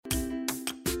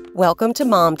Welcome to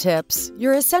Mom Tips,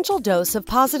 your essential dose of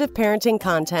positive parenting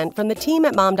content from the team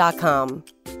at Mom.com.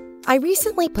 I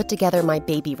recently put together my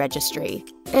baby registry,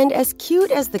 and as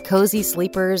cute as the cozy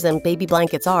sleepers and baby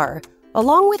blankets are,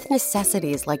 along with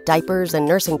necessities like diapers and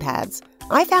nursing pads,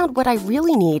 I found what I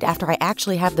really need after I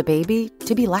actually have the baby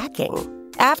to be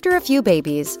lacking. After a few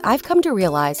babies, I've come to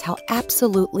realize how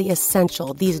absolutely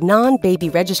essential these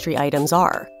non-baby registry items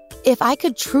are. If I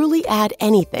could truly add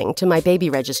anything to my baby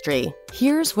registry,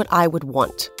 here's what I would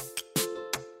want.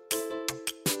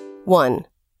 1.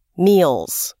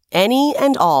 Meals. Any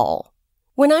and all.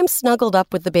 When I'm snuggled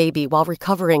up with the baby while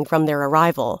recovering from their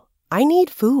arrival, I need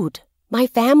food. My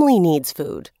family needs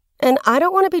food. And I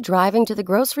don't want to be driving to the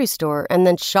grocery store and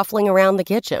then shuffling around the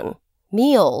kitchen.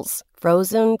 Meals,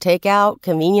 frozen, takeout,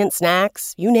 convenient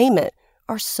snacks, you name it,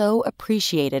 are so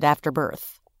appreciated after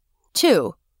birth.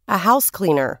 2. A house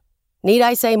cleaner. Need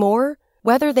I say more?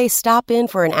 Whether they stop in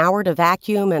for an hour to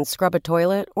vacuum and scrub a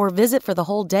toilet or visit for the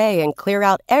whole day and clear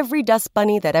out every dust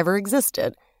bunny that ever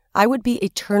existed, I would be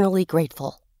eternally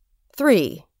grateful.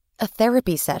 3. A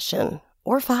therapy session,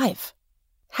 or 5.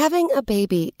 Having a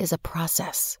baby is a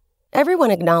process. Everyone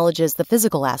acknowledges the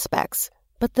physical aspects,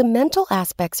 but the mental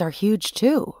aspects are huge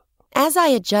too. As I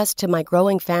adjust to my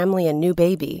growing family and new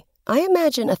baby, I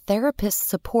imagine a therapist's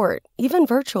support, even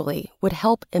virtually, would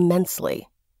help immensely.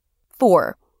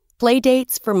 4. Play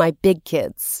dates for my big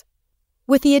kids.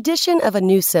 With the addition of a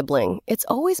new sibling, it's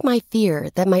always my fear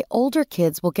that my older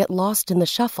kids will get lost in the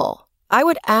shuffle. I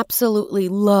would absolutely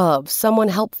love someone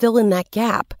help fill in that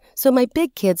gap so my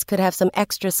big kids could have some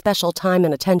extra special time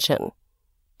and attention.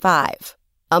 5.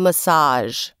 A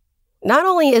massage. Not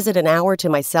only is it an hour to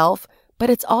myself, but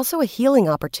it's also a healing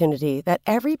opportunity that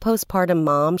every postpartum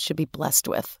mom should be blessed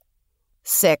with.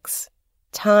 6.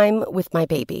 Time with my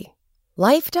baby.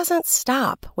 Life doesn't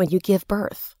stop when you give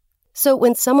birth. So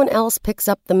when someone else picks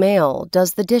up the mail,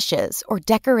 does the dishes, or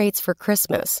decorates for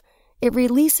Christmas, it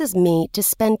releases me to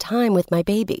spend time with my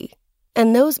baby.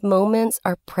 And those moments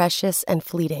are precious and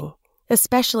fleeting,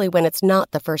 especially when it's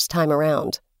not the first time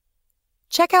around.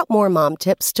 Check out more Mom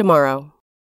Tips tomorrow.